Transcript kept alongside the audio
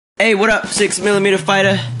Hey, what up, 6mm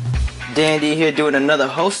fighter? Dandy here doing another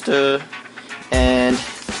holster and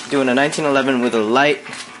doing a 1911 with a light.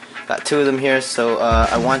 Got two of them here, so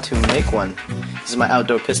I want to make one. This is my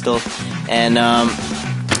outdoor pistol, and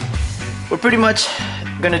we're pretty much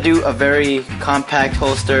gonna do a very compact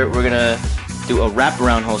holster. We're gonna do a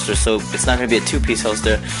wraparound holster, so it's not gonna be a two-piece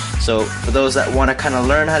holster. So for those that want to kind of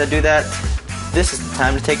learn how to do that, this is the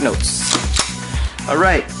time to take notes.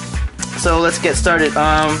 Alright, so let's get started.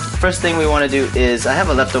 First thing we want to do is, I have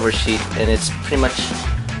a leftover sheet, and it's pretty much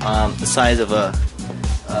the size of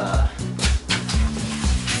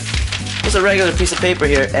just a regular piece of paper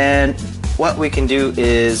here, and what we can do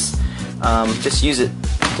is just use it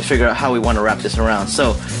to figure out how we want to wrap this around.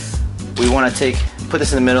 So we want to put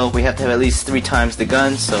this in the middle. We have to have at least 3 times the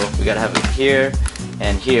gun, so we gotta have it here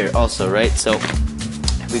and here also, right? So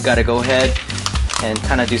we gotta go ahead and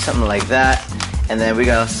kind of do something like that, and then we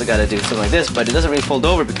also gotta do something like this, but it doesn't really fold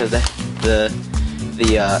over because the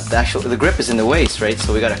grip is in the waist, right?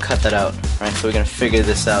 So we gotta cut that out, right? So we're gonna figure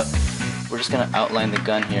this out. We're just gonna outline the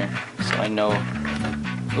gun here, so I know,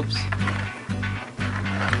 oops,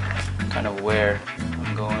 kind of where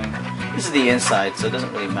I'm going. This is the inside, so it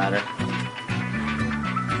doesn't really matter.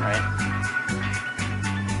 Alright,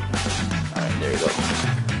 there we go.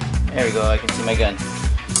 There we go, I can see my gun.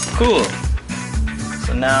 Cool.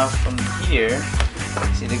 So now from here,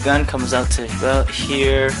 see the gun comes out to about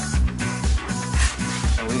here.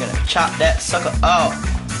 And we're gonna chop that sucker out,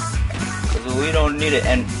 because we don't need it.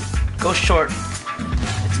 And go short.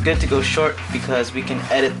 It's good to go short because we can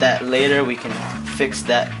edit that later. We can fix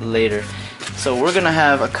that later. So we're gonna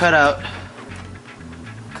have a cutout,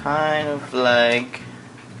 kind of like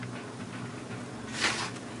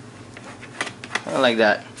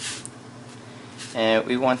that, and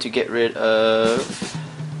we want to get rid of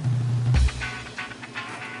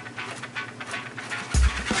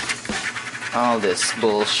all this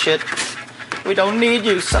bullshit. We don't need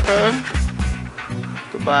you, sucker.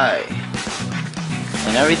 Goodbye.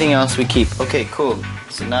 And everything else we keep. Okay, cool.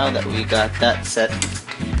 So now that we got that set,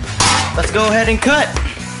 let's go ahead and cut.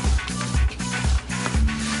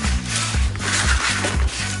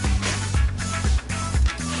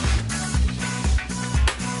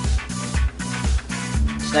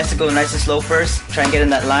 It's nice to go nice and slow first. Try and get in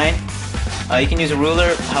that line. You can use a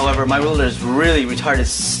ruler. However, my ruler is really retarded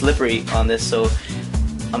slippery on this, so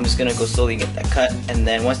I'm just gonna go slowly and get that cut. And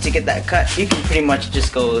then once you get that cut, you can pretty much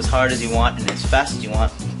just go as hard as you want and as fast as you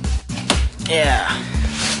want. Yeah.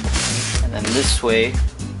 And then this way,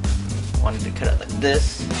 I wanted to cut it like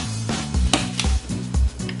this.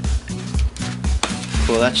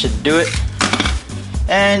 Cool, that should do it.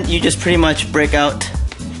 And you just pretty much break out.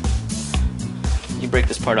 You break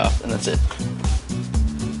this part off, and that's it.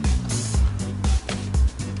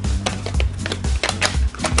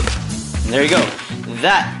 And there you go.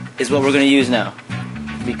 That is what we're going to use now.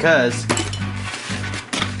 Because,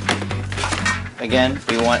 again,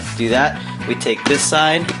 we want to do that. We take this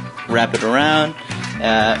side, wrap it around.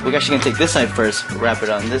 We're actually going to take this side first, wrap it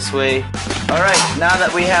on this way. Alright, now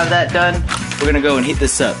that we have that done, we're going to go and heat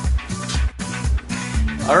this up.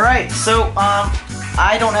 Alright, so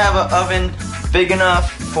I don't have an oven big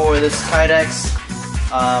enough for this KYDEX,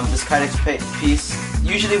 piece.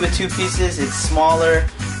 Usually with 2 pieces, it's smaller,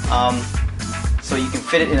 so you can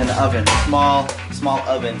fit it in an oven, small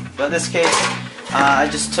oven. But in this case, I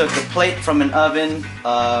just took a plate from an oven,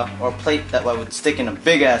 or a plate that I would stick in a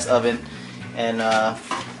big ass oven, and I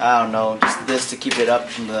don't know, just this to keep it up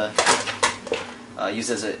from the used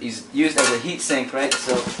as a heat sink, right?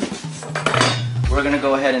 So we're gonna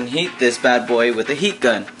go ahead and heat this bad boy with a heat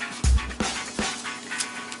gun.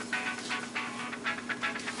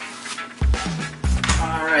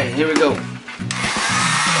 Alright, here we go.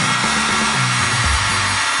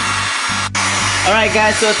 Alright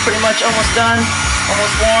guys, so it's pretty much almost done,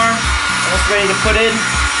 almost warm, almost ready to put in.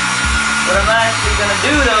 What I'm actually going to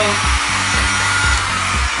do though,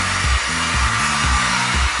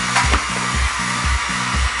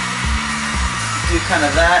 do kind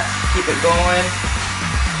of that, keep it going.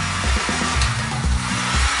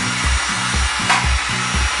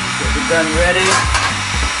 Get the gun ready.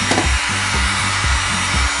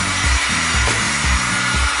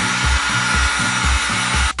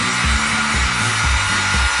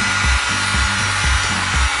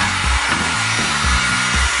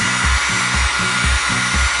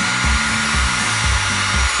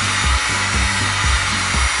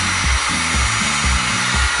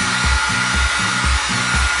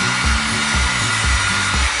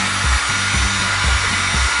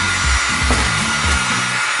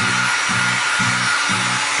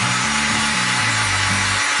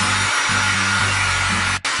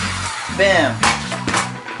 Bam!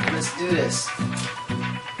 Let's do this.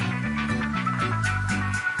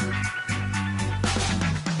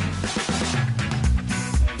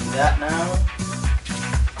 Do that now.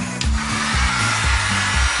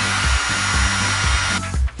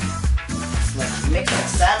 It's like making a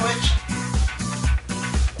sandwich.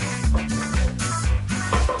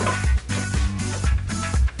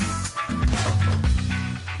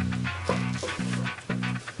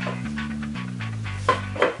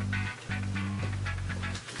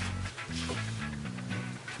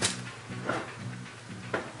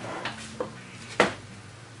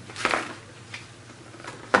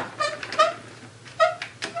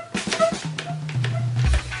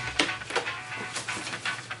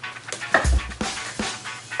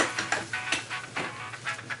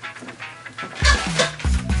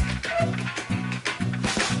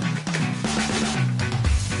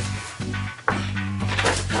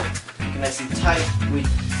 Nice and tight. We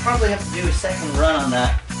probably have to do a second run on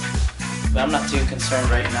that, but I'm not too concerned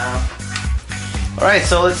right now. Alright,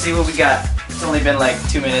 so let's see what we got. It's only been like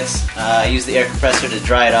 2 minutes. I used the air compressor to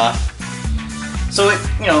dry it off. So it,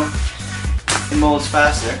 you know, it molds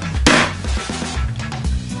faster.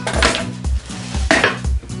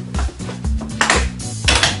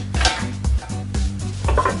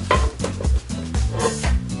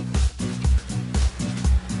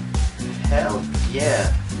 Hell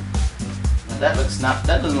yeah.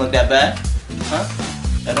 That doesn't look that bad,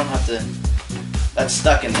 huh? I don't have to, that's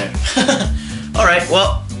stuck in there. Alright,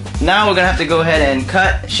 well, now we're gonna have to go ahead and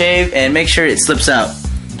cut, shave, and make sure it slips out.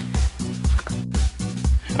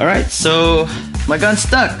 Alright, so my gun's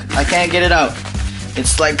stuck. I can't get it out.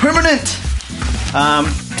 It's like permanent!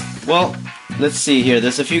 Well, let's see here.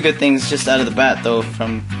 There's a few good things just out of the bat though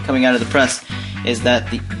from coming out of the press, is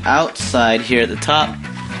that the outside here at the top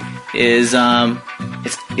is,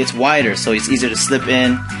 it's wider, so it's easier to slip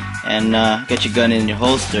in and get your gun in your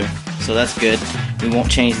holster. So that's good. We won't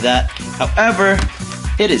change that. However,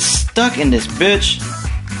 it is stuck in this bitch.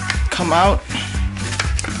 Come out.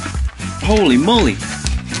 Holy moly.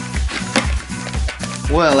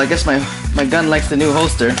 Well, I guess my gun likes the new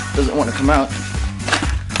holster. Doesn't want to come out.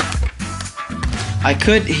 I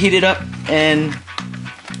could heat it up and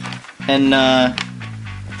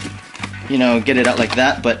you know, get it out like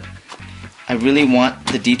that, but I really want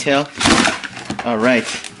the detail. Alright.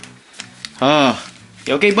 Oh,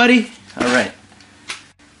 you okay, buddy? Alright.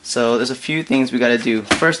 So there's a few things we gotta do.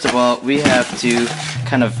 First of all, we have to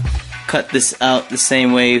kind of cut this out the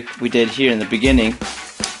same way we did here in the beginning.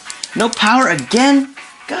 No power again?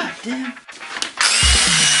 God damn.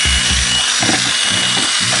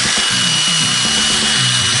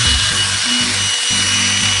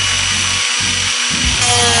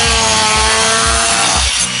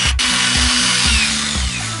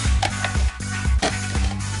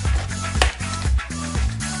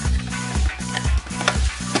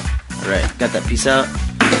 Alright, got that piece out.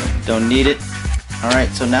 Don't need it. Alright,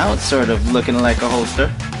 so now it's sort of looking like a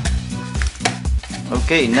holster.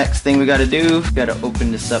 Okay, next thing we gotta do, we gotta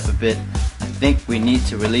open this up a bit. I think we need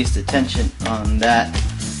to release the tension on that.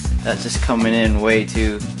 That's just coming in way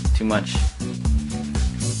too much.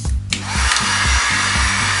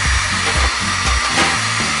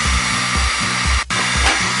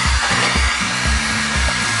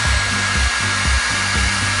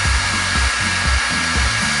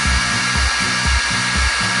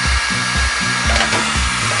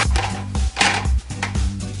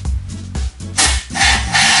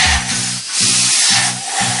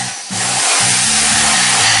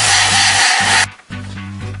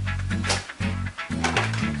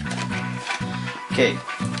 Okay,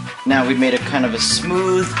 now we've made a kind of a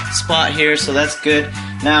smooth spot here, so that's good.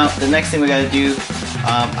 Now the next thing we gotta do,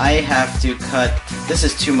 I have to cut. This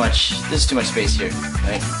is too much. This is too much space here,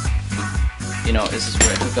 right? You know, this is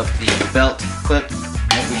where I hook up the belt clip.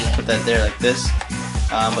 And we just put that there like this.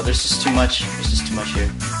 But there's just too much. There's just too much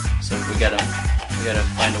here. So we gotta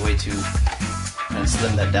find a way to kind of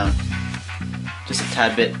slim that down, just a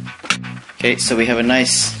tad bit. Okay, so we have a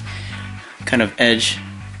nice kind of edge.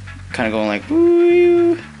 Kind of going like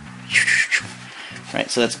woo. Right,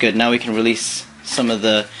 so that's good. Now we can release some of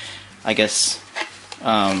the, I guess,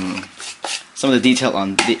 some of the detail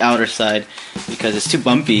on the outer side because it's too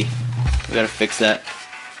bumpy. We gotta fix that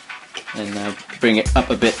and bring it up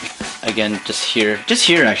a bit again. Just here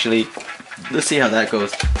actually. Let's see how that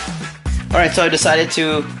goes. All right, so I decided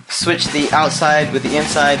to switch the outside with the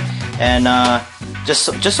inside and just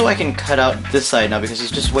so I can cut out this side now because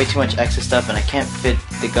there's just way too much extra stuff and I can't fit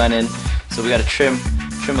the gun in, so we gotta trim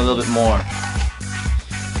a little bit more.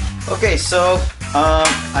 Okay, so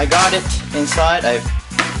I got it inside. I've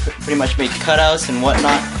pretty much made cutouts and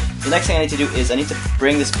whatnot, the next thing I need to do is I need to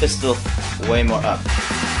bring this pistol way more up.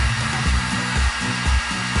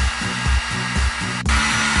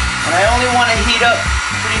 And I only want to heat up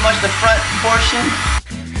pretty much the front portion.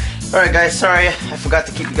 Alright guys, sorry I forgot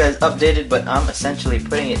to keep you guys updated, but I'm essentially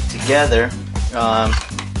putting it together.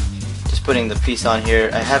 Just putting the piece on here.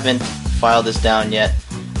 I haven't filed this down yet.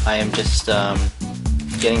 I am just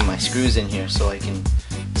getting my screws in here so I can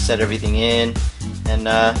set everything in. And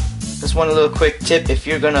just one little quick tip: if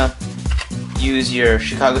you're gonna use your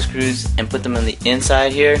Chicago screws and put them on the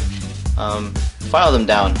inside here, file them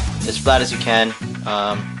down as flat as you can,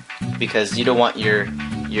 because you don't want your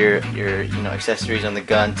accessories on the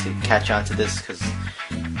gun to catch onto this, because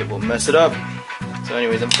it will mess it up. So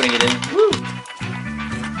anyways, I'm putting it in. Woo!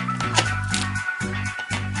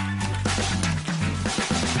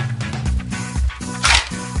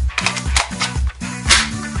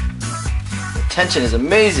 The tension is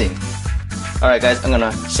amazing. Alright guys, I'm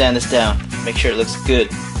gonna sand this down, make sure it looks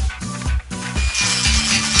good.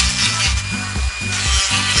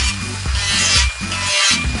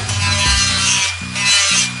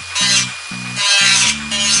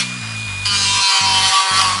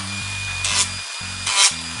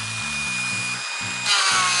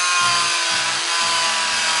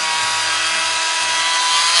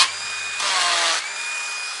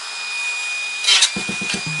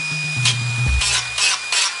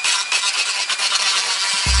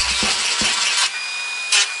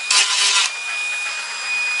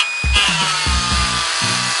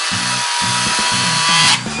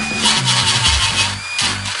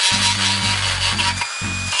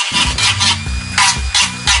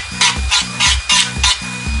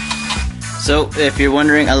 So if you're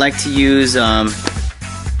wondering, I like to use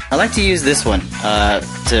this one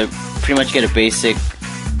to pretty much get a basic,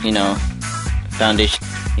 foundation.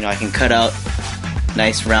 I can cut out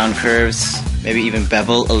nice round curves, maybe even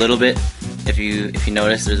bevel a little bit. If you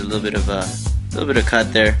notice, there's a little bit of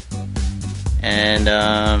cut there. And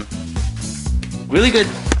really good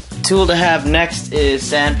tool to have next is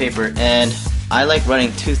sandpaper, and I like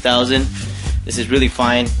running 2000. This is really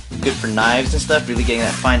fine, good for knives and stuff, really getting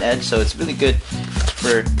that fine edge, so it's really good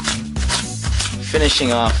for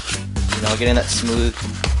finishing off, getting that smooth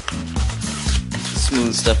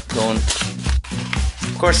stuff going.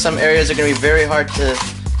 Of course, some areas are going to be very hard to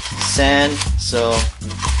sand, so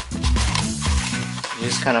you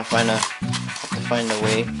just kind of have to find a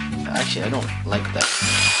way. Actually, I don't like that.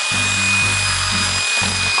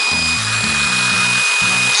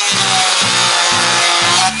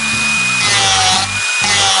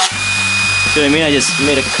 See what I mean? I just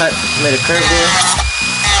made a cut, made a curve there.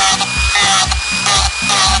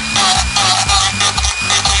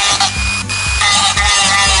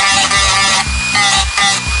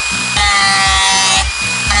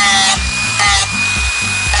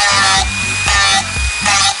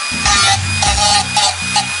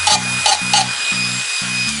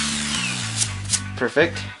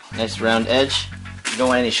 Perfect. Nice round edge. You don't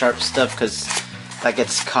want any sharp stuff because that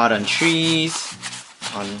gets caught on trees,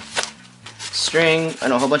 on string, I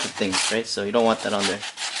know, a whole bunch of things, right? So you don't want that on there.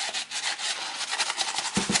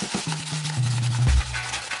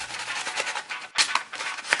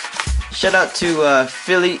 Shout out to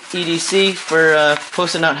Philly EDC for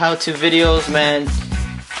posting out how-to videos, man.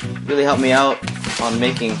 Really helped me out on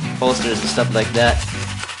making holsters and stuff like that.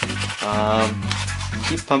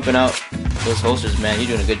 Keep pumping out those holsters, man. You're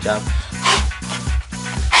doing a good job.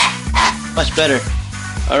 Much better.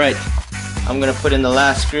 Alright, I'm gonna put in the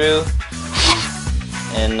last screw,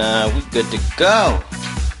 and we're good to go.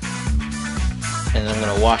 And I'm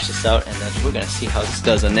gonna wash this out, and then we're gonna see how this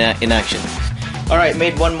does in action. Alright,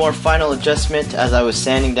 made one more final adjustment as I was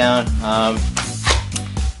sanding down.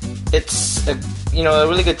 It's a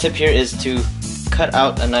really good tip here is to cut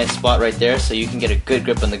out a nice spot right there so you can get a good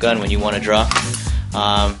grip on the gun when you want to draw.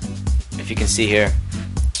 If you can see here,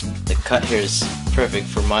 the cut here is perfect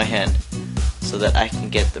for my hand so that I can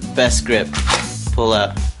get the best grip, pull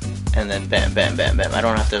out, and then bam, bam, bam, bam. I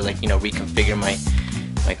don't have to reconfigure my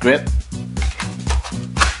grip.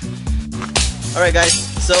 Alright guys,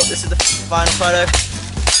 so this is the final product.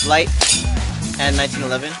 Light and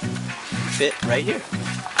 1911 fit right here.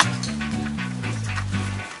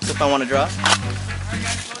 So if I want to draw,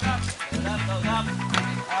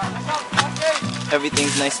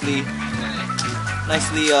 everything's nicely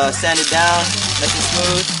sanded down, nice and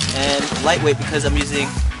smooth, and lightweight because I'm using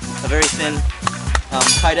a very thin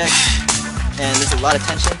KYDEX, and there's a lot of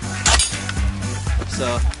tension.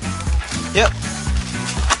 So, yep.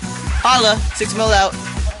 Holla, 6 mil out.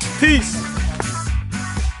 Peace.